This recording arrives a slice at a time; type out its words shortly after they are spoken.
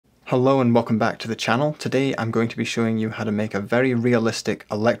Hello and welcome back to the channel. Today I'm going to be showing you how to make a very realistic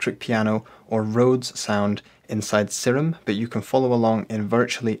electric piano or Rhodes sound inside Serum, but you can follow along in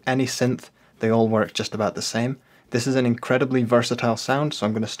virtually any synth. They all work just about the same. This is an incredibly versatile sound, so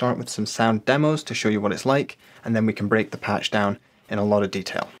I'm going to start with some sound demos to show you what it's like, and then we can break the patch down in a lot of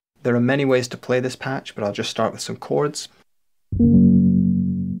detail. There are many ways to play this patch, but I'll just start with some chords.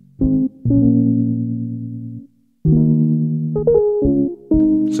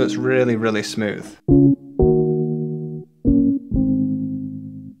 So it's really, really smooth.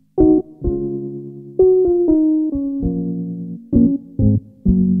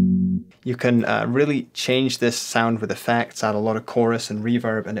 You can really change this sound with effects, add a lot of chorus and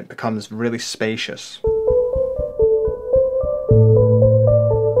reverb, and it becomes really spacious.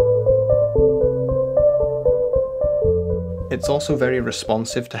 It's also very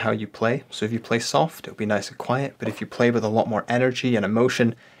responsive to how you play, so if you play soft, it'll be nice and quiet, but if you play with a lot more energy and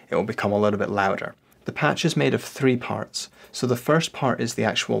emotion, it will become a little bit louder. The patch is made of 3 parts. So the first part is the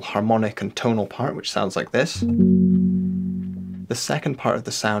actual harmonic and tonal part, which sounds like this. The second part of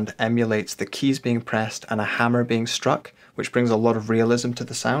the sound emulates the keys being pressed and a hammer being struck, which brings a lot of realism to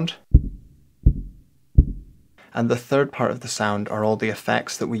the sound. And the third part of the sound are all the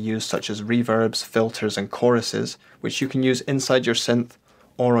effects that we use, such as reverbs, filters and choruses, which you can use inside your synth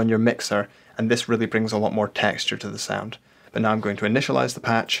or on your mixer, and this really brings a lot more texture to the sound. But now I'm going to initialize the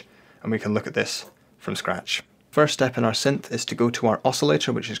patch and we can look at this from scratch. First step in our synth is to go to our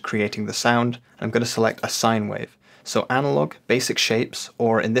oscillator, which is creating the sound. I'm going to select a sine wave. So analog, basic shapes,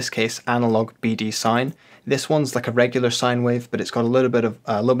 or in this case, analog BD sine. This one's like a regular sine wave, but it's got a little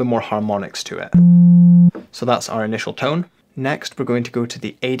bit more harmonics to it. So that's our initial tone. Next, we're going to go to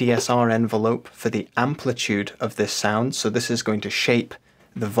the ADSR envelope for the amplitude of this sound. So this is going to shape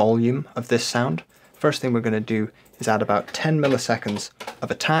the volume of this sound. First thing we're going to do is add about 10 milliseconds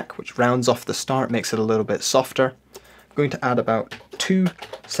of attack, which rounds off the start, makes it a little bit softer. I'm going to add about 2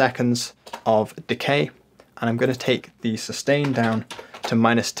 seconds of decay, and I'm going to take the sustain down to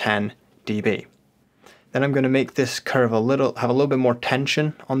 -10 dB. Then I'm going to make this curve have a little bit more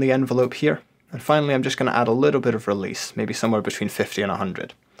tension on the envelope here. And finally, I'm just going to add a little bit of release, maybe somewhere between 50 and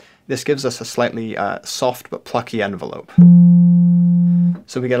 100. This gives us a slightly soft but plucky envelope.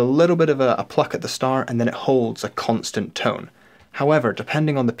 So we get a little bit of a pluck at the start, and then it holds a constant tone. However,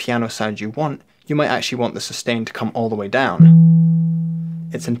 depending on the piano sound you want, you might actually want the sustain to come all the way down.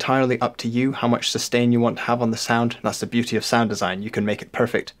 It's entirely up to you how much sustain you want to have on the sound. That's the beauty of sound design. You can make it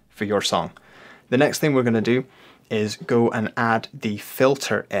perfect for your song. The next thing we're going to do is go and add the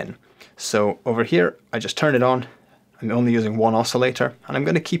filter in. So over here, I just turn it on. I'm only using one oscillator, and I'm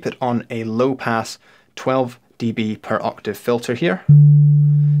going to keep it on a low pass 12 dB per octave filter here.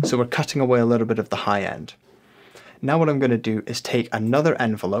 So we're cutting away a little bit of the high end. Now what I'm going to do is take another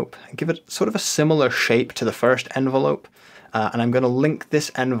envelope and give it sort of a similar shape to the first envelope, and I'm going to link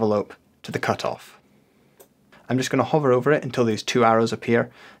this envelope to the cutoff. I'm just going to hover over it until these 2 arrows appear,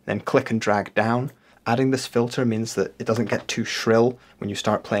 then click and drag down. Adding this filter means that it doesn't get too shrill when you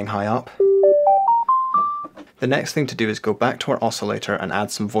start playing high up. The next thing to do is go back to our oscillator and add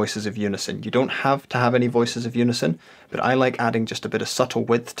some voices of unison. You don't have to have any voices of unison, but I like adding just a bit of subtle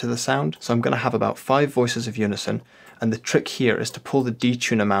width to the sound. So I'm going to have about 5 voices of unison, and the trick here is to pull the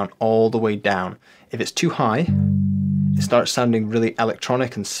detune amount all the way down. If it's too high, it starts sounding really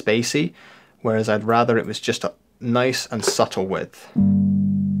electronic and spacey, whereas I'd rather it was just a nice and subtle width.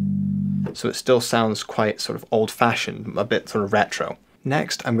 So it still sounds quite sort of old-fashioned, a bit sort of retro.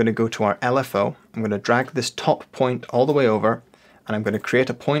 Next, I'm going to go to our LFO. I'm going to drag this top point all the way over, and I'm going to create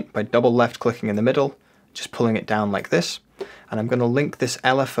a point by double left-clicking in the middle, just pulling it down like this. And I'm going to link this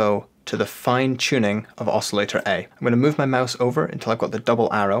LFO to the fine tuning of oscillator A. I'm going to move my mouse over until I've got the double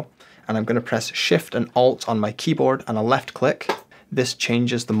arrow, and I'm going to press Shift and Alt on my keyboard and a left click. This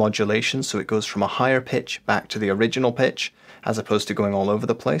changes the modulation, so it goes from a higher pitch back to the original pitch, as opposed to going all over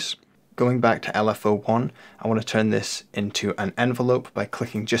the place. Going back to LFO1, I want to turn this into an envelope by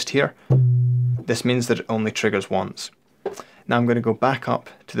clicking just here. This means that it only triggers once. Now I'm going to go back up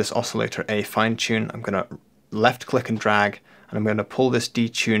to this oscillator A fine tune. I'm going to left click and drag, and I'm going to pull this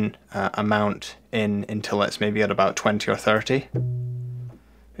detune amount in until it's maybe at about 20 or 30.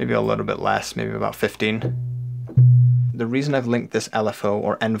 Maybe a little bit less, maybe about 15. The reason I've linked this LFO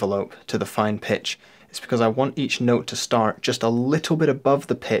or envelope to the fine pitch is because I want each note to start just a little bit above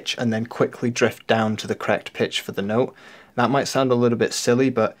the pitch and then quickly drift down to the correct pitch for the note. That might sound a little bit silly,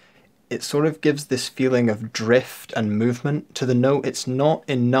 but it sort of gives this feeling of drift and movement to the note. It's not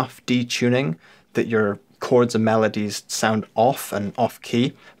enough detuning that your chords and melodies sound off and off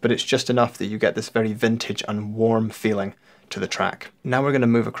key, but it's just enough that you get this very vintage and warm feeling to the track. Now we're going to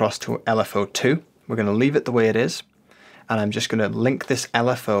move across to LFO2. We're going to leave it the way it is, and I'm just going to link this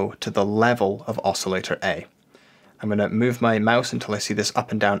LFO to the level of oscillator A. I'm going to move my mouse until I see this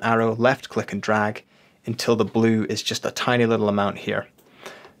up and down arrow, left click and drag until the blue is just a tiny little amount here.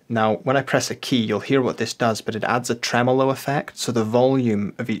 Now when I press a key, you'll hear what this does, but it adds a tremolo effect, so the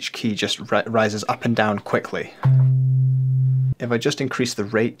volume of each key just rises up and down quickly. If I just increase the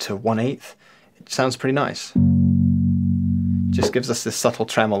rate to 1/8, it sounds pretty nice. Just gives us this subtle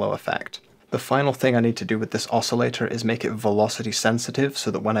tremolo effect. The final thing I need to do with this oscillator is make it velocity sensitive so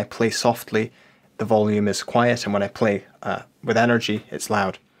that when I play softly, the volume is quiet, and when I play with energy, it's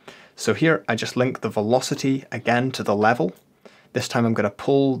loud. So here I just link the velocity again to the level. This time I'm going to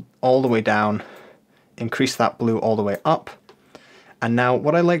pull all the way down, increase that blue all the way up. And now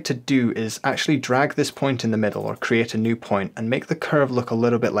what I like to do is actually drag this point in the middle or create a new point and make the curve look a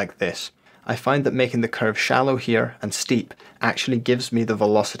little bit like this. I find that making the curve shallow here and steep actually gives me the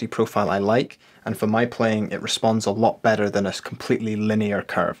velocity profile I like, and for my playing it responds a lot better than a completely linear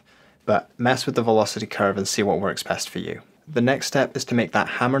curve. But mess with the velocity curve and see what works best for you. The next step is to make that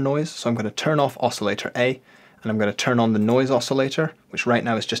hammer noise, so I'm going to turn off oscillator A, and I'm going to turn on the noise oscillator, which right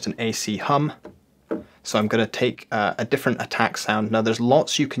now is just an AC hum. So I'm going to take a different attack sound. Now there's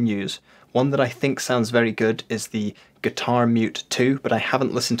lots you can use. One that I think sounds very good is the Guitar Mute 2, but I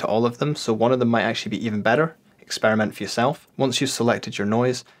haven't listened to all of them, so one of them might actually be even better. Experiment for yourself. Once you've selected your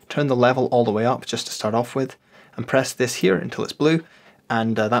noise, turn the level all the way up just to start off with, and press this here until it's blue,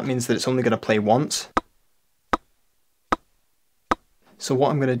 and that means that it's only going to play once. So what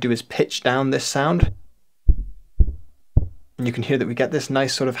I'm going to do is pitch down this sound, and you can hear that we get this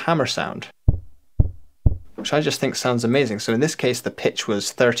nice sort of hammer sound, which I just think sounds amazing. So in this case the pitch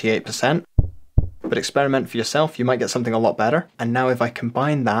was 38%, but experiment for yourself, you might get something a lot better. And now if I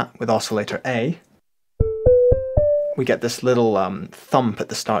combine that with oscillator A, we get this little thump at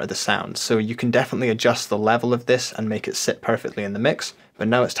the start of the sound. So you can definitely adjust the level of this and make it sit perfectly in the mix. But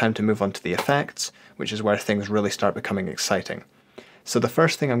now it's time to move on to the effects, which is where things really start becoming exciting. So the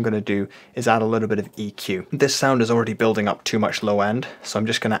first thing I'm going to do is add a little bit of EQ. This sound is already building up too much low end, so I'm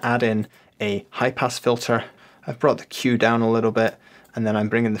just going to add in a high pass filter. I've brought the Q down a little bit, and then I'm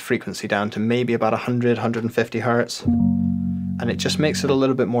bringing the frequency down to maybe about 100, 150 hertz, and it just makes it a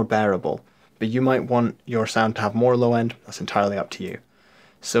little bit more bearable. But you might want your sound to have more low end, that's entirely up to you.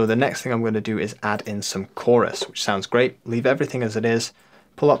 So the next thing I'm going to do is add in some chorus, which sounds great. Leave everything as it is,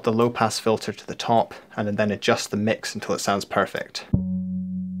 pull up the low pass filter to the top, and then adjust the mix until it sounds perfect.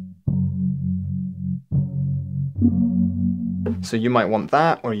 So you might want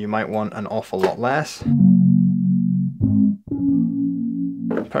that, or you might want an awful lot less.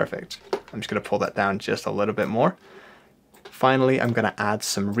 Perfect. I'm just going to pull that down just a little bit more. Finally, I'm going to add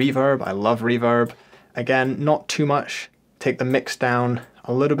some reverb. I love reverb. Again, not too much. Take the mix down,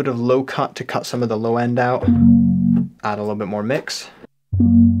 a little bit of low cut to cut some of the low end out. Add a little bit more mix.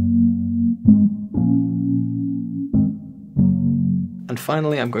 And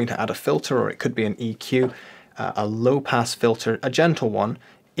finally, I'm going to add a filter, or it could be an EQ, a low pass filter, a gentle one.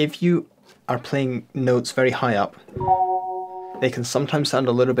 If you are playing notes very high up, they can sometimes sound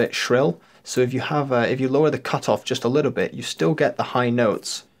a little bit shrill. So if you lower the cutoff just a little bit, you still get the high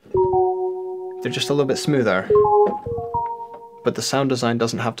notes. They're just a little bit smoother. But the sound design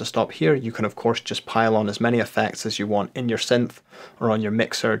doesn't have to stop here. You can of course just pile on as many effects as you want in your synth or on your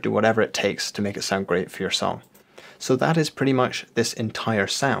mixer, do whatever it takes to make it sound great for your song. So that is pretty much this entire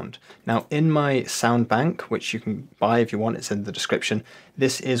sound. Now in my sound bank, which you can buy if you want, it's in the description,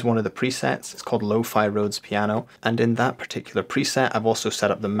 this is one of the presets. It's called LoFi Rhodes Piano, and in that particular preset I've also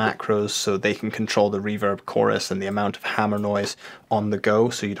set up the macros so they can control the reverb, chorus, and the amount of hammer noise on the go,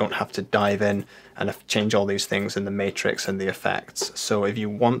 so you don't have to dive in and change all these things in the matrix and the effects. So if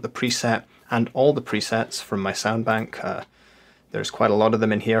you want the preset and all the presets from my sound bank, there's quite a lot of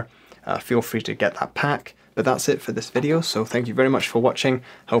them in here, feel free to get that pack. But that's it for this video, so thank you very much for watching.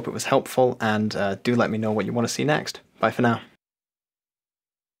 Hope it was helpful, and do let me know what you want to see next. Bye for now.